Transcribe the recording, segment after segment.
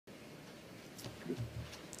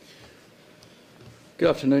Good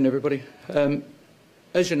afternoon, everybody.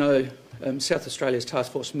 As you know, South Australia's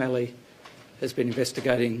Task Force Mallee has been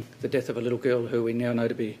investigating the death of a little girl who we now know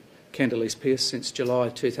to be Khandalyce Pearce since July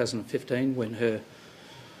 2015, when her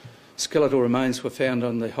skeletal remains were found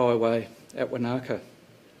on the highway at Wynarka.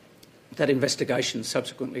 That investigation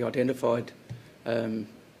subsequently identified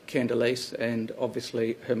Khandalyce and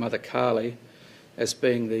obviously her mother Karlie as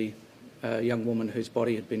being the young woman whose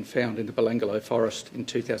body had been found in the Belanglo Forest in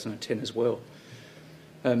 2010 as well.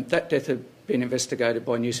 That death had been investigated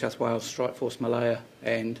by New South Wales Strike Force Malaya,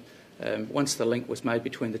 and once the link was made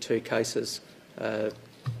between the two cases,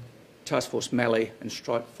 Task Force Mallee and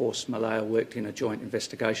Strike Force Malaya worked in a joint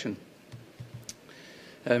investigation.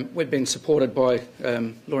 We've been supported by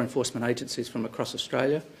law enforcement agencies from across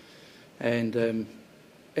Australia, and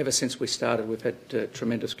ever since we started we've had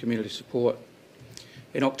tremendous community support.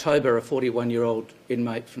 In October, a 41-year-old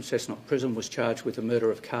inmate from Cessnock Prison was charged with the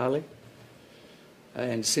murder of Karlie,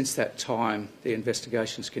 and since that time the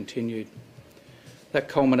investigations continued. That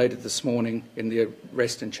culminated this morning in the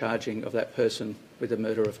arrest and charging of that person with the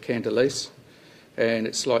murder of Khandalyce, and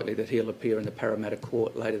it's likely that he'll appear in the Parramatta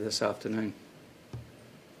Court later this afternoon.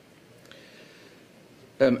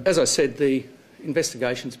 As I said, the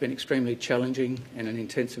investigation's been extremely challenging and an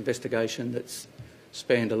intense investigation that's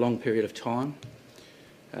spanned a long period of time.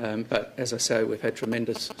 But as I say, we've had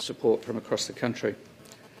tremendous support from across the country.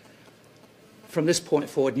 From this point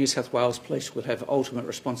forward, New South Wales Police will have ultimate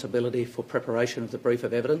responsibility for preparation of the brief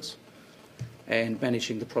of evidence and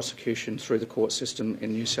managing the prosecution through the court system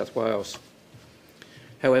in New South Wales.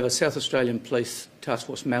 However, South Australian Police Task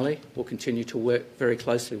Force Mallee will continue to work very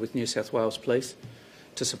closely with New South Wales Police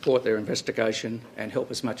to support their investigation and help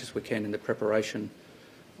as much as we can in the preparation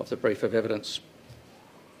of the brief of evidence.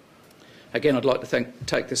 Again, I'd like to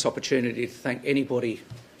take this opportunity to thank anybody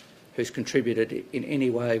who's contributed in any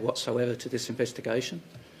way whatsoever to this investigation,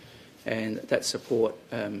 and that support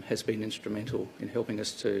has been instrumental in helping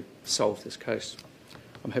us to solve this case.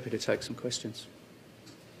 I'm happy to take some questions.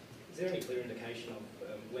 Is there any clear indication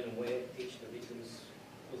of when and where each of the victims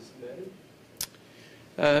was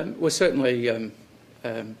murdered? Well, certainly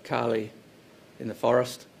Karlie in the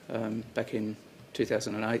forest back in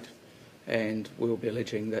 2008, and we will be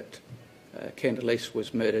alleging that Khandalyce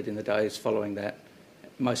was murdered in the days following that,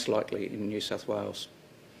 most likely in New South Wales.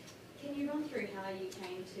 Can you run through how you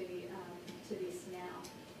came to this now?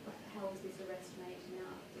 How was this arrest made now?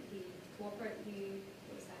 Did he cooperate with you?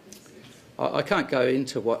 What has happened since? I can't go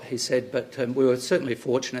into what he said, but we were certainly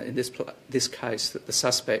fortunate in this case that the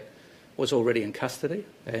suspect was already in custody,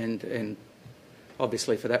 and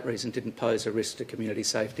obviously for that reason didn't pose a risk to community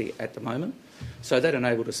safety at the moment. So that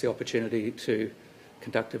enabled us the opportunity to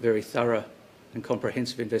conduct a very thorough and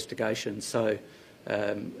comprehensive investigation. So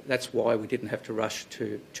that's why we didn't have to rush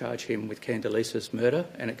to charge him with Khandalyce's murder,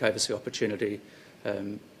 and it gave us the opportunity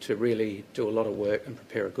to really do a lot of work and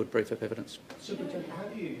prepare a good brief of evidence. Superintendent, how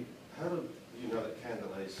did you know that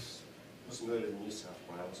Khandalyce was murdered in New South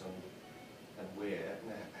Wales and where?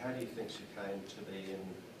 And how do you think she came to be in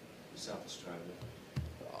South Australia?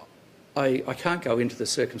 I can't go into the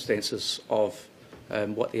circumstances of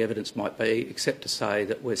what the evidence might be, except to say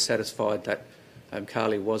that we're satisfied that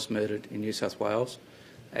Karlie was murdered in New South Wales,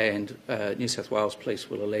 and New South Wales Police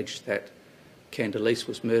will allege that Khandalyce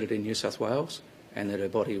was murdered in New South Wales and that her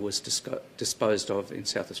body was disposed of in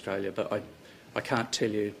South Australia. But I can't tell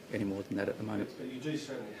you any more than that at the moment. But you do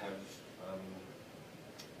certainly have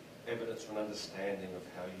evidence or an understanding of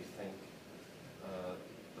how you think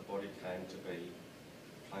the body came to be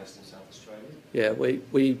placed in South Australia? Yeah,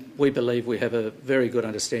 we believe we have a very good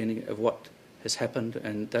understanding of what has happened,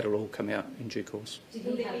 and that'll all come out in due course. Did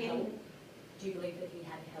he have help? Do you believe that he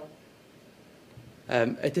had help?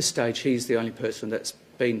 At this stage, he's the only person that's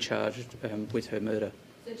been charged with her murder.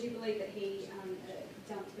 So do you believe that he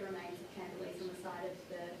dumped the remains of Khandalyce on the side of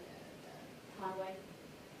the highway?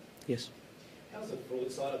 Yes. How's the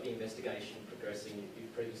fraud side of the investigation progressing? You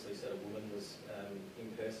previously said a woman was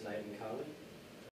impersonating Karlie.